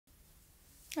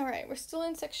All right, we're still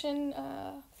in section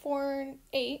 4 and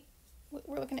 8.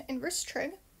 We're looking at inverse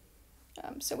trig.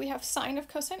 So we have sine of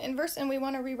cosine inverse, and we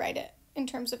want to rewrite it in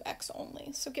terms of x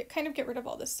only. So get rid of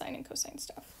all this sine and cosine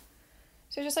stuff.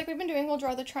 So just like we've been doing, we'll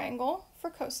draw the triangle for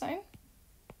cosine.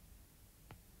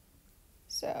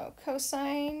 So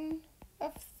cosine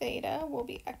of theta will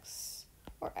be x,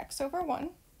 or x over 1.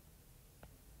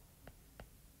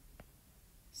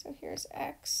 So here's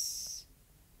x,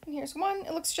 and here's 1.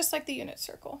 It looks just like the unit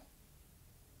circle.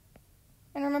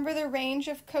 And remember, the range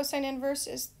of cosine inverse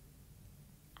is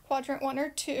quadrant 1 or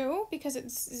 2 because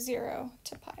it's 0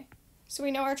 to pi. So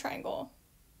we know our triangle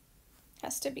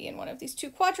has to be in one of these two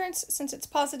quadrants. Since it's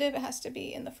positive, it has to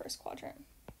be in the first quadrant.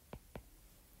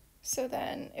 So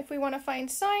then if we want to find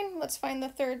sine, let's find the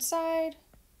third side.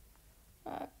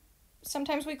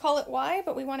 Sometimes we call it y,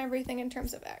 but we want everything in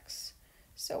terms of x.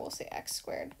 So we'll say x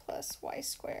squared plus y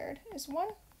squared is 1.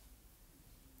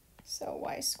 So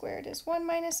y squared is 1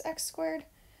 minus x squared.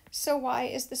 So y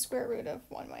is the square root of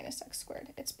 1 minus x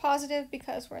squared. It's positive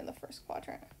because we're in the first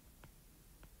quadrant.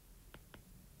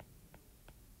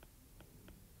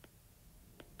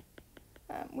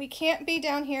 We can't be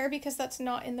down here because that's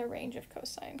not in the range of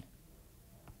cosine.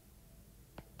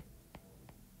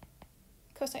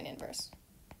 Cosine inverse.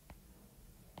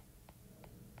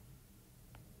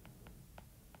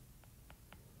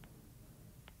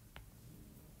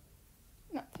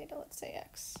 Not theta, let's say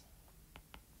x.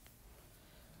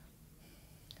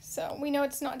 So we know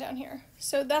it's not down here.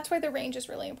 So that's why the range is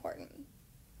really important.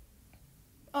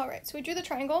 All right, so we drew the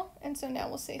triangle, and so now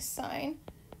we'll say sine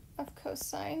of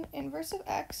cosine inverse of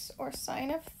x, or sine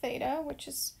of theta, which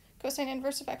is cosine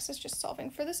inverse of x is just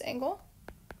solving for this angle,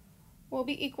 will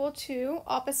be equal to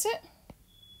opposite,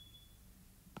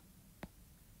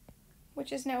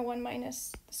 which is now 1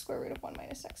 minus the square root of 1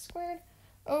 minus x squared,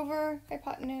 over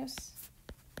hypotenuse,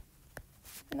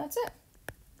 and that's it.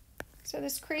 So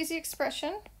this crazy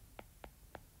expression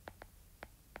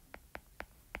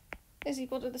is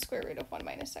equal to the square root of 1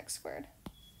 minus x squared.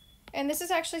 And this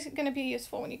is actually going to be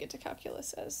useful when you get to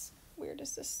calculus, as weird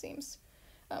as this seems.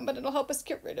 But it'll help us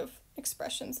get rid of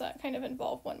expressions that kind of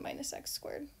involve 1 minus x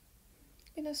squared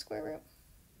in a square root.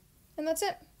 And that's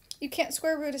it. You can't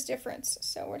square root as difference,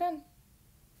 so we're done.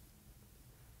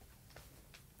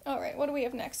 All right, what do we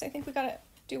have next? I think we got to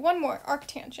do one more,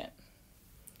 arctangent.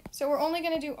 So we're only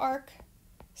going to do arc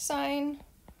sine,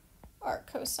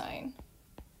 arc cosine,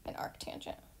 and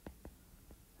arctangent.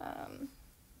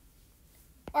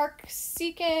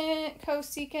 Arcsecant,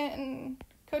 cosecant, and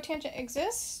cotangent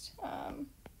exist,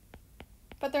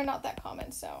 but they're not that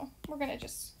common, so we're going to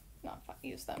just not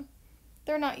use them.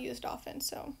 They're not used often,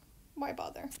 so why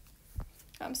bother?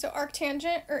 So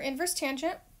arctangent, or inverse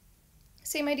tangent,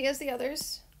 same idea as the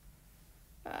others.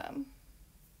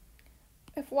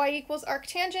 If y equals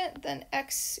arctangent, then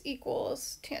x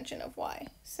equals tangent of y.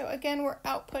 So again, we're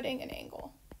outputting an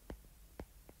angle.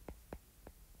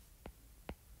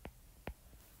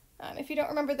 If you don't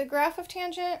remember the graph of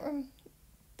tangent,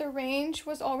 the range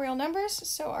was all real numbers,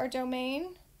 so our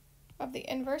domain of the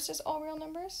inverse is all real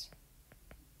numbers.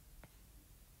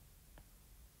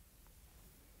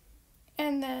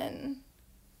 And then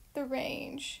the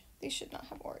range, these should not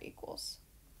have or equals.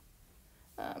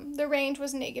 The range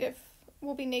was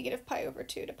will be negative pi over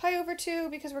 2 to pi over 2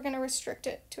 because we're going to restrict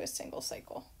it to a single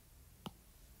cycle.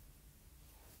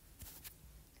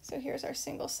 So here's our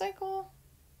single cycle.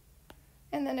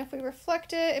 And then if we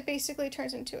reflect it, it basically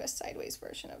turns into a sideways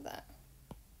version of that.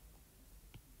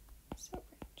 So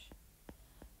range.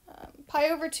 Pi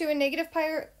over 2 and negative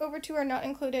pi over 2 are not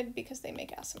included because they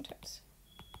make asymptotes.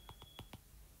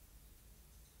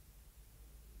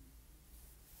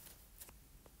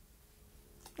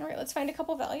 All right, let's find a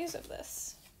couple values of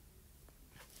this.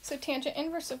 So tangent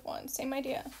inverse of 1, same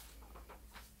idea.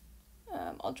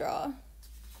 I'll draw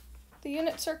the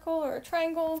unit circle or a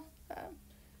triangle.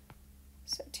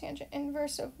 So tangent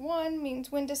inverse of 1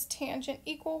 means when does tangent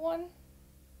equal 1?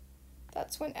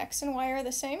 That's when x and y are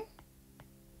the same.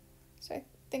 So I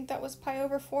think that was pi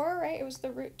over 4, right? It was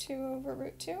the root 2 over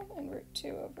root 2 and root 2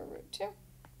 over root 2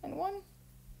 and 1.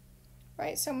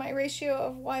 Right, so my ratio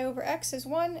of y over x is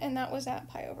 1, and that was at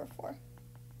pi over 4.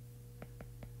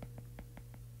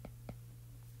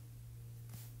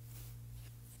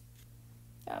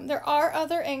 There are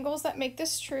other angles that make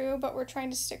this true, but we're trying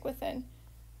to stick within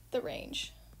the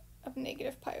range of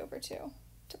negative pi over 2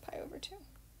 to pi over 2.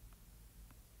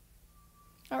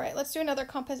 All right, let's do another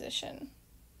composition.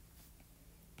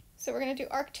 So we're going to do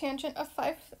arctangent of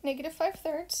negative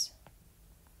 5/3.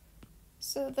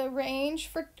 So the range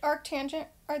for arctangent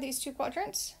are these two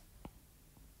quadrants.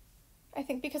 I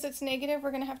think because it's negative,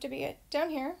 we're going to have to be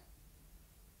down here.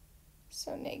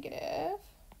 So negative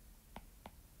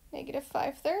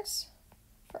 5/3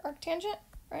 for arctangent,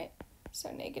 right?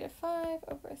 So negative 5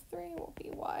 over 3 will be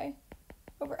y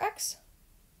over x.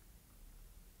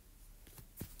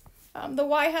 The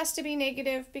y has to be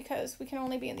negative because we can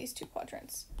only be in these two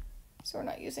quadrants. So we're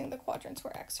not using the quadrants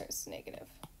where x is negative.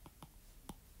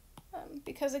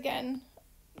 Because again,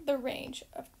 the range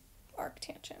of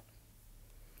arctangent.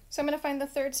 So I'm going to find the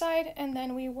third side and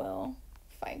then we will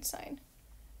find sine.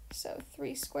 So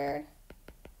 3 squared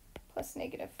plus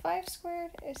negative 5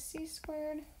 squared is c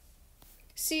squared.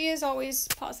 C is always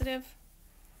positive.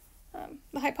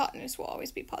 The hypotenuse will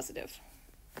always be positive.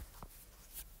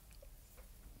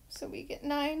 So we get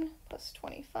 9 plus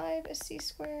 25 is c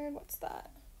squared. What's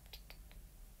that?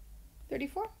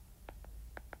 34?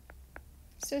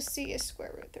 So c is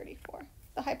square root 34.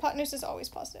 The hypotenuse is always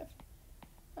positive.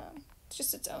 It's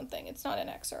just its own thing. It's not an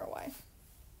x or a y.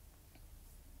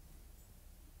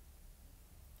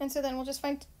 And so then we'll just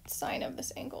find sine of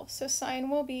this angle. So sine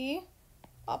will be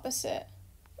opposite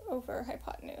over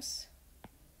hypotenuse.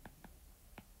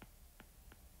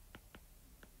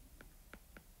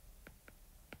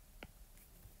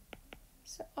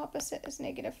 So opposite is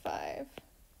negative 5.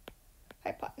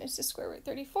 Hypotenuse is square root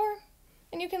 34.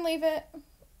 And you can leave it.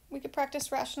 We could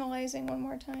practice rationalizing one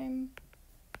more time.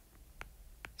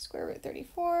 Square root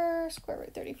 34, square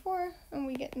root 34, and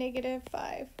we get negative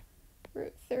 5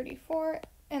 root 34,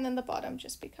 and then the bottom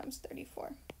just becomes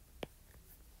 34.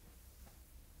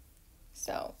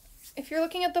 So if you're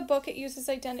looking at the book, it uses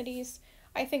identities.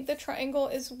 I think the triangle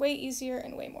is way easier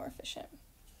and way more efficient.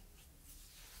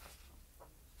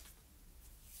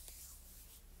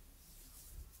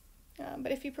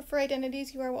 But if you prefer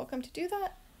identities, you are welcome to do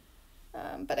that.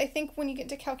 But I think when you get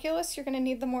to calculus, you're going to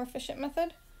need the more efficient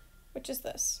method, which is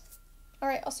this. All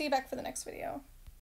right, I'll see you back for the next video.